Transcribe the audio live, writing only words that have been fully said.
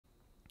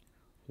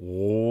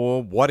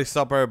What is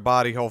up,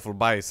 everybody? Hopefully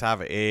everybody's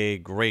having a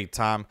great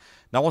time.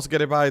 Now, once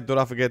again, everybody, do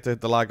not forget to hit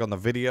the like on the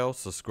video,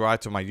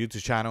 subscribe to my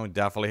YouTube channel, and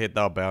definitely hit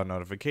the bell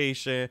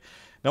notification.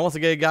 Now, once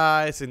again,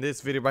 guys, in this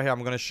video right here,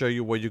 I'm going to show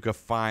you where you can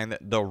find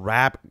the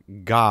Rap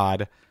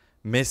God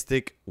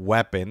Mythic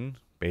weapon,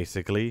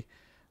 basically.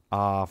 Should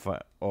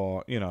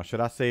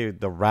I say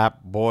the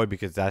Rap Boy,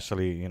 because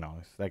actually,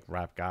 it's like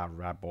Rap God,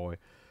 Rap Boy.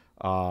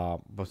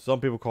 But some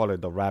people call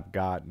it the Rap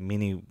God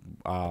Mythic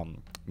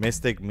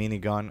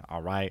minigun.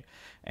 All right,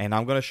 and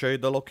I'm gonna show you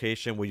the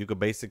location where you could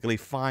basically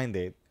find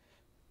it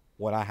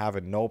when I have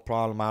it, no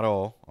problem at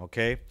all.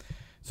 Okay,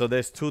 so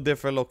there's two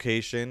different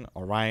locations.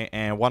 All right,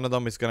 and one of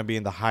them is gonna be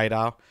in the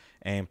hideout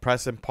and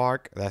Preston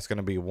Park. That's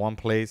gonna be one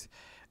place,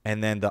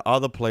 and then the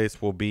other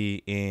place will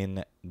be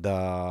in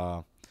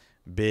the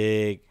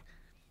big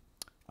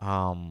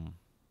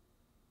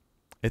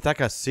it's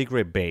like a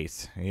secret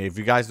base. If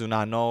you guys do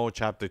not know,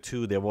 chapter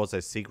 2, there was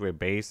a secret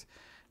base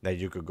that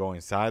you could go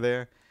inside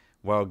there.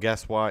 Well,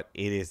 guess what?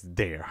 It is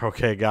there.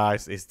 Okay,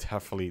 guys, it's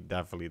definitely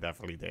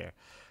there.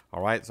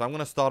 All right, so I'm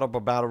gonna start up a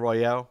battle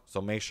royale, so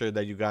make sure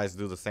that you guys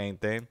do the same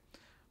thing.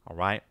 All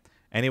right,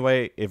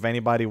 anyway, if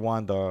anybody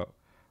want the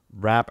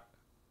Rap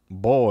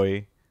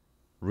Boy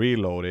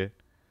Reloaded,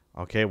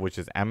 okay, which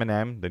is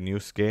Eminem, the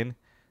new skin,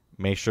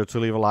 make sure to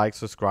leave a like,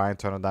 subscribe,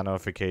 turn on that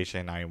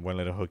notification. I am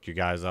willing to hook you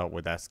guys up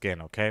with that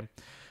skin, okay?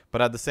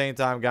 But at the same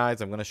time, guys,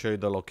 I'm going to show you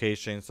the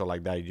location, so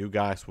like that you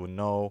guys will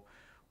know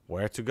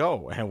where to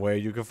go and where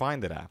you can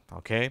find it at,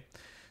 okay?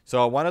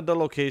 So one of the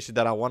locations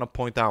that I want to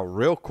point out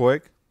real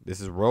quick,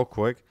 this is real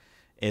quick,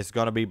 it's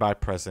going to be by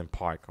Preston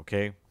Park,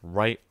 okay?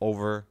 Right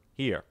over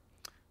here,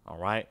 all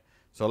right?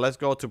 So let's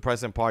go to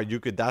Preston Park.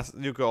 You could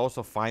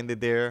also find it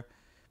there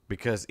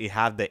because it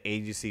have the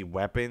agency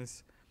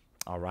weapons,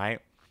 all right?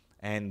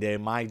 And they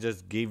might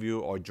just give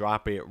you or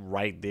drop it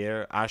right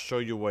there. I'll show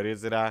you what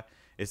is it at.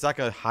 It's like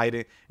a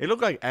hiding. It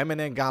looked like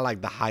Eminem got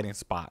like the hiding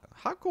spot.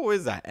 How cool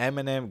is that?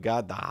 Eminem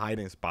got the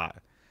hiding spot.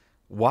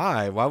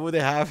 Why? Why would they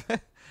have it?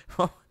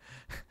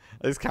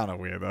 It's kind of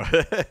weird though.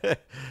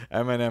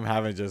 Eminem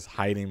having just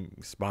hiding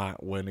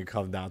spot when it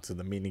comes down to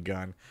the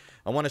minigun.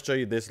 I want to show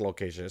you this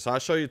location. So I'll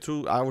show you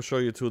two. I will show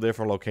you two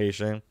different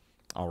locations.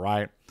 All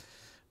right.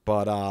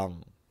 But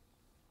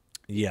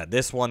yeah,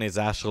 this one is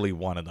actually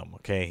one of them,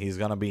 okay? He's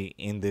going to be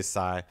in this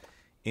side,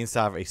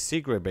 inside of a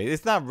secret base.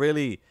 It's not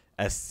really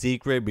a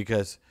secret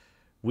because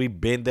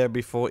we've been there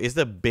before. It's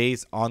the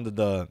base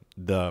under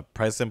the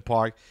Preston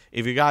Park.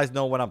 If you guys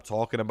know what I'm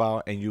talking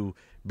about and you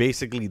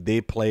basically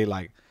did play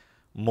like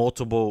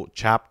multiple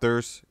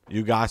chapters,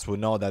 you guys will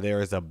know that there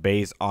is a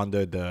base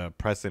under the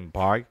Preston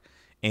Park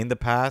in the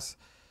past.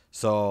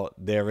 So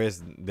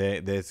there's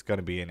going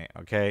to be in it,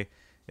 okay?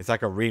 It's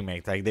like a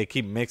remake. Like they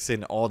keep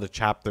mixing all the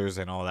chapters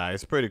and all that.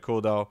 It's pretty cool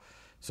though.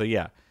 So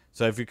yeah.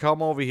 So if you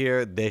come over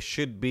here, there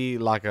should be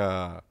like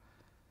a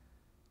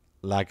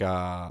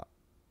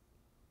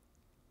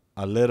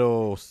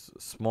little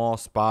small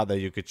spot that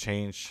you could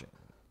change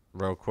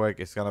real quick.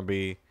 It's gonna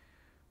be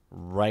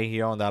right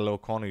here on that little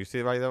corner. You see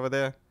it right over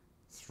there?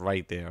 It's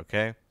right there,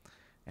 okay?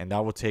 And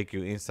that will take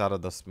you inside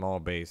of the small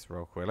base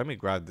real quick. Let me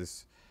grab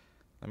this.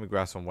 Let me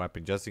grab some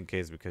weapon just in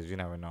case, because you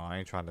never know. I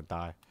ain't trying to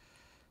die.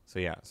 So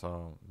yeah,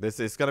 so this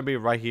is gonna be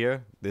right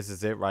here. This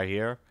is it right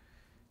here.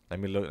 Let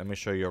me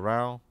show you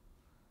around.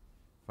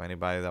 For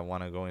anybody that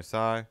wanna go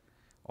inside,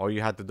 all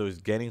you have to do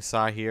is get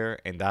inside here,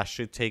 and that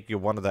should take you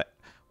one of the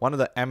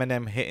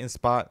Eminem hitting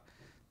spot.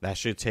 That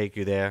should take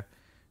you there,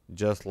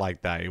 just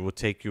like that. It will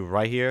take you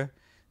right here.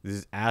 This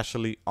is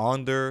actually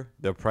under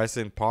the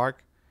Preston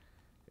Park.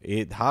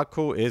 How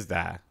cool is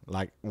that?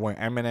 Like when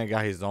Eminem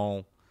got his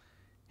own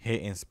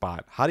hitting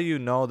spot. How do you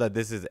know that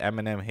this is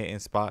Eminem hitting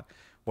spot?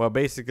 Well,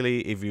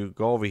 basically, if you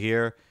go over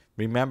here,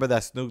 remember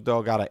that Snoop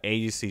Dogg got an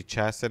agency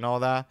chest and all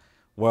that?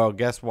 Well,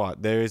 guess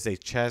what? There is a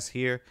chest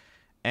here,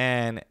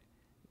 and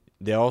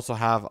they also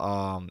have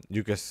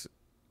you could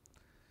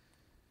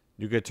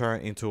turn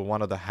into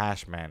one of the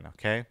hash men,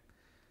 okay?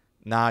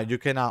 Now you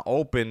cannot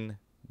open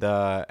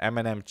the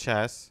Eminem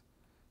chest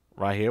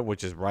right here,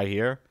 which is right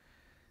here.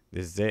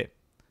 This is it.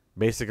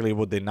 Basically, it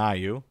will deny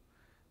you.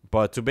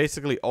 But to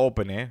basically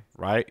open it,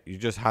 right, you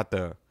just have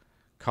to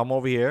come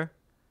over here.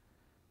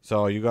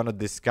 So you're going to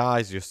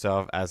disguise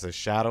yourself as a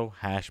shadow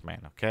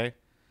hashman, okay?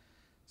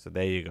 So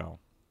there you go.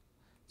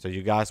 So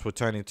you guys will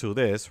turn into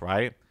this,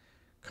 right?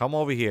 Come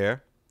over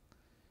here,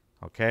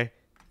 okay?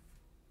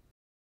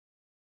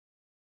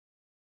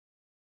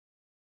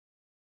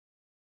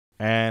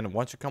 And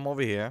once you come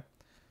over here,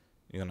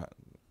 you're going to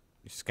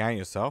scan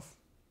yourself,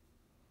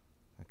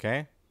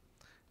 okay?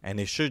 And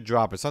it should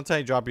drop it.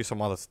 Sometimes it drop you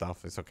some other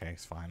stuff. It's okay.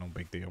 It's fine. No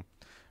big deal.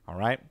 All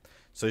right.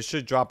 So it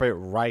should drop it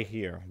right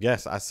here.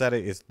 Yes, I said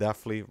it. It's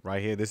definitely right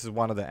here. This is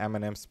one of the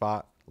Eminem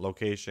spot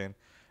location.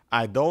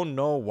 I don't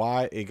know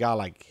why it got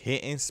like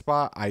hitting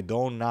spot. I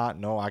do not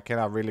know. I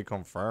cannot really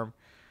confirm,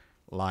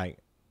 like,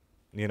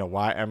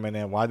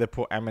 why they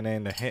put Eminem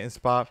in the hitting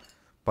spot.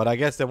 But I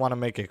guess they want to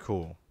make it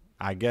cool.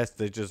 I guess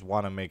they just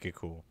want to make it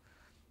cool.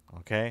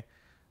 Okay.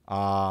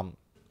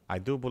 I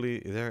do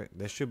believe there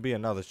should be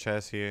another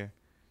chest here.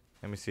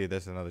 Let me see if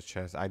there's another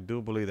chest. I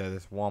do believe that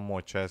there's one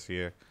more chest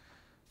here.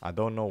 I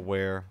don't know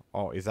where.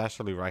 Oh, it's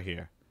actually right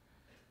here.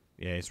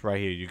 Yeah, it's right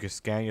here. You can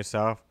scan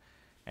yourself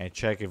and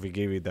check if it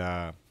give you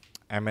the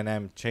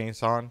M&M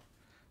chainsaw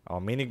or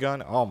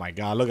minigun. Oh my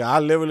god, look, I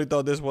literally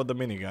thought this was the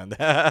minigun.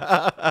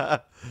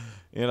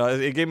 You know,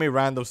 it gave me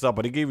random stuff,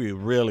 but it gave you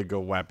really good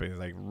weapons.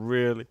 Like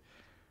really,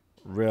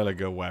 really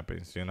good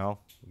weapons, you know.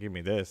 Give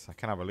me this. I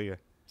cannot believe it.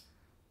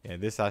 Yeah,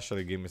 this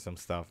actually gave me some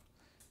stuff,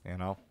 you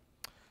know.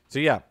 So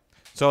yeah,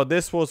 so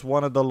this was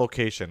one of the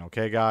location,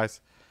 okay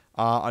guys.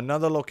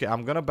 Another location,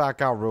 I'm gonna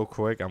back out real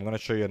quick. I'm gonna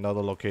show you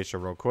another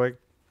location real quick.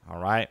 All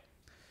right,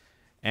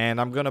 and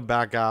I'm gonna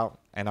back out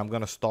and I'm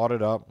gonna start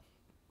it up.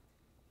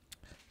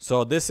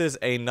 So this is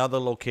another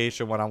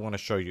location what I'm gonna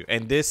show you,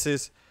 and this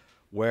is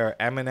where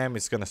Eminem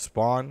is gonna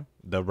spawn,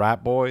 the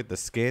Rap Boy, the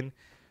skin,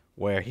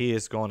 where he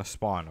is gonna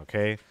spawn.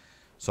 Okay,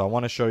 so I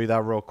want to show you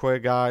that real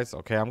quick, guys.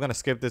 Okay, I'm gonna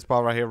skip this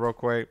part right here real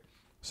quick.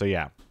 So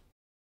yeah.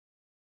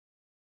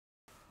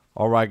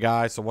 All right,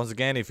 guys. So once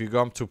again, if you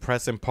come to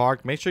Present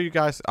Park, make sure you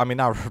guys, I mean,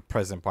 not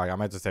Present Park. I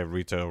meant to say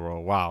Retail Row.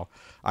 Wow.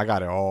 I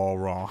got it all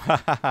wrong.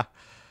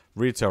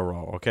 Retail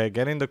Row. Okay.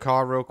 Get in the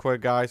car real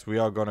quick, guys. We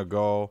are going to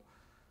go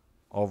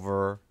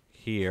over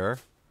here.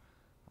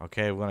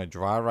 Okay. We're going to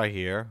drive right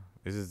here.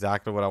 This is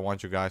exactly what I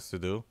want you guys to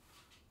do.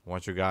 I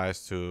want you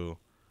guys to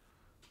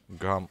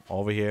come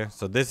over here.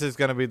 So this is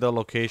going to be the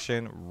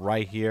location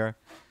right here.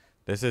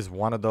 This is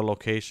one of the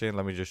location.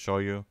 Let me just show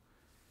you.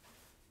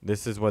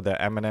 This is where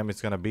the M&M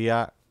is going to be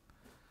at.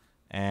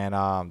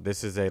 And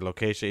this is a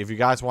location. If you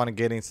guys want to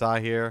get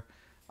inside here,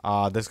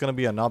 there's going to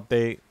be an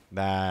update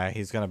that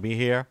he's going to be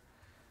here.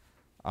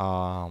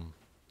 I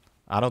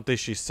don't think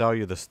she sell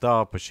you the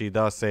stuff, but she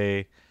does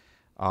say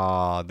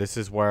this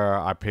is where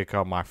I pick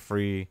up my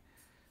free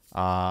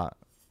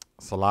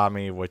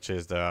salami, which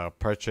is the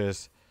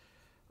purchase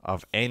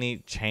of any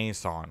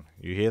chainsaw.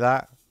 You hear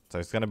that? So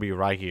it's going to be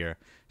right here.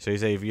 So you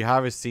say if you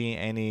haven't seen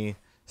any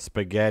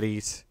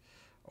spaghettis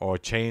or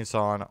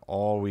chainsaw,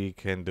 all we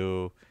can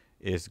do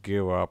is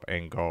gear up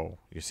and go.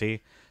 You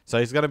see? So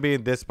it's gonna be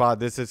in this spot.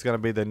 This is gonna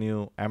be the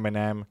new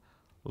M&M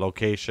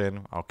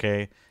location.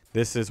 Okay,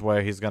 this is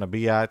where he's gonna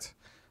be at.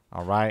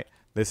 All right,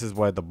 this is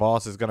where the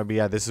boss is gonna be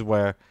at. This is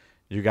where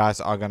you guys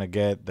are gonna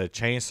get the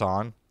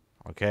chainsaw.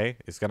 Okay,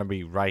 it's gonna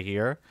be right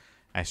here.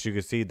 As you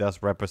can see, it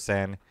does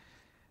represent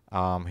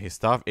his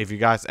stuff. If you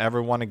guys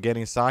ever want to get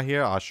inside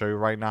here, I'll show you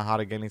right now how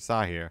to get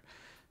inside here.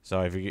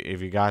 So if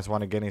you guys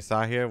want to get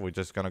inside here, we're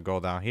just gonna go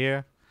down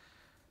here.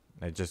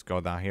 Let's just go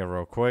down here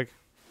real quick.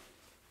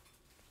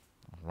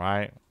 All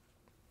right.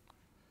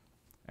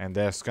 And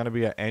there's gonna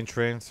be an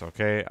entrance.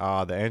 Okay.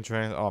 The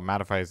entrance. Oh,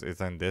 matter of fact, it's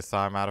in this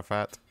side. Matter of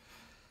fact.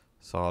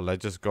 So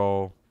let's just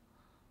go.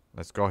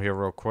 Let's go here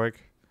real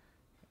quick.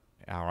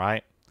 All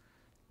right.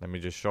 Let me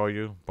just show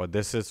you. But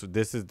this is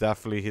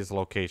definitely his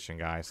location,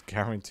 guys.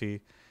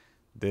 Guarantee.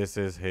 This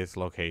is his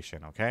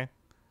location. Okay.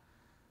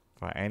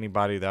 For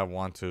anybody that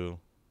want to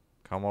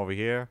come over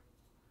here.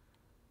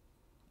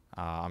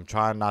 I'm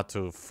trying not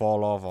to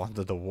fall off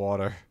onto the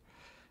water.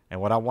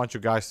 And what I want you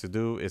guys to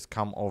do is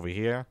come over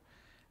here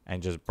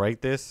and just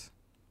break this.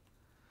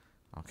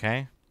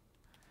 Okay.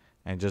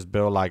 And just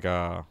build like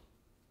a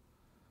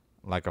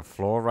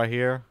floor right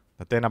here.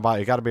 The thing about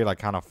it, got to be like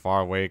kind of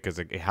far away because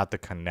it had to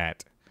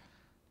connect.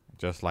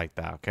 Just like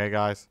that. Okay,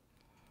 guys.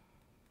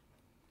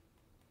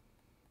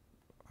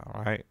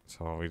 All right.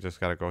 So we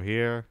just got to go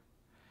here.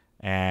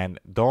 And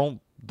don't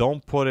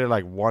put it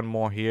like one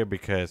more here,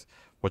 because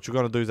what you're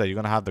going to do is that you're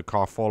going to have the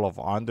car fall off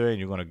under and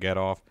you're going to get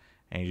off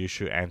and you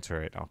should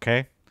enter it.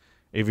 Okay.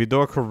 If you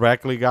do it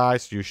correctly,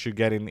 guys, you should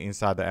get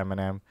inside the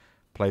M&M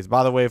place.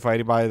 By the way, for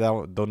anybody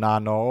that do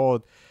not know,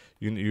 oh,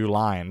 you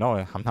lying. No,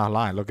 I'm not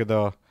lying. Look at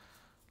the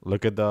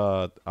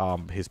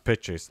his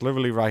picture. It's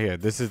literally right here.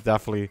 This is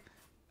definitely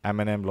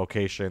M&M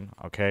location.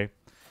 Okay.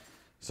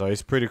 So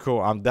it's pretty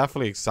cool. I'm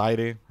definitely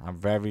excited. I'm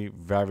very,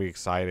 very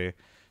excited.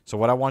 So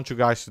what I want you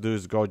guys to do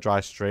is go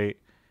drive straight.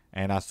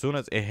 And as soon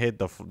as it hit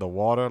the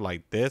water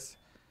like this,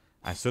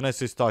 as soon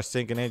as it starts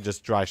sinking in,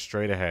 just drive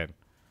straight ahead.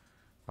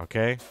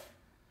 Okay?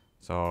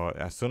 So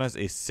as soon as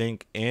it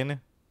sink in,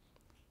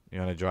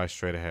 you're going to drive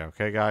straight ahead.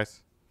 Okay,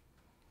 guys?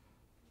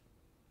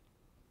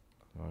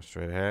 Go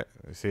straight ahead.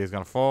 You see it's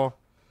going to fall.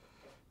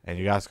 And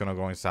you guys going to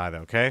go inside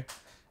there. Okay?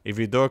 If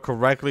you do it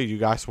correctly, you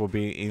guys will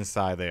be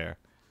inside there.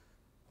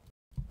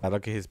 Now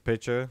look at his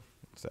picture.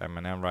 It's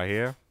Eminem right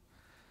here.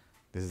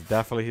 This is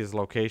definitely his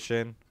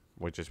location,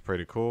 which is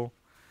pretty cool.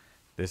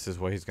 This is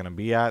where he's going to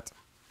be at.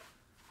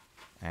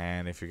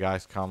 And if you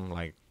guys come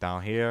like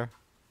down here,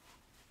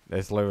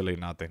 there's literally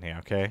nothing here,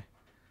 okay?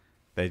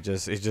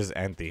 It's just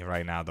empty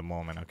right now at the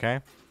moment,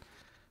 okay?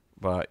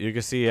 But you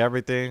can see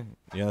everything.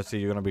 You're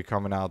going to be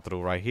coming out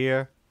through right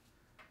here.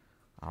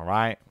 All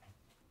right.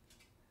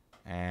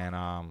 And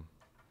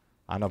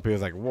I know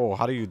people's like, whoa,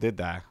 how do you did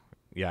that?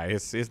 Yeah,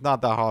 it's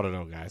not that hard at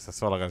all, guys.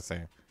 That's all I got to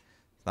say.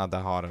 It's not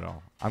that hard at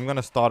all. I'm going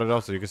to start it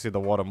up so you can see the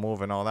water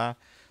move and all that.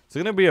 It's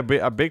going to be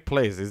a big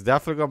place. It's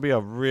definitely going to be a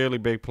really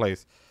big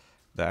place.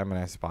 The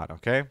M&S spot,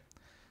 okay?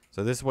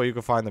 So this is where you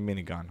can find the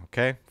minigun,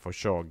 okay? For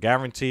sure.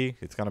 Guarantee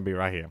it's going to be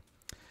right here.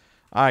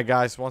 All right,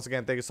 guys. Once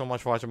again, thank you so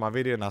much for watching my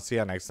video, and I'll see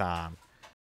you next time.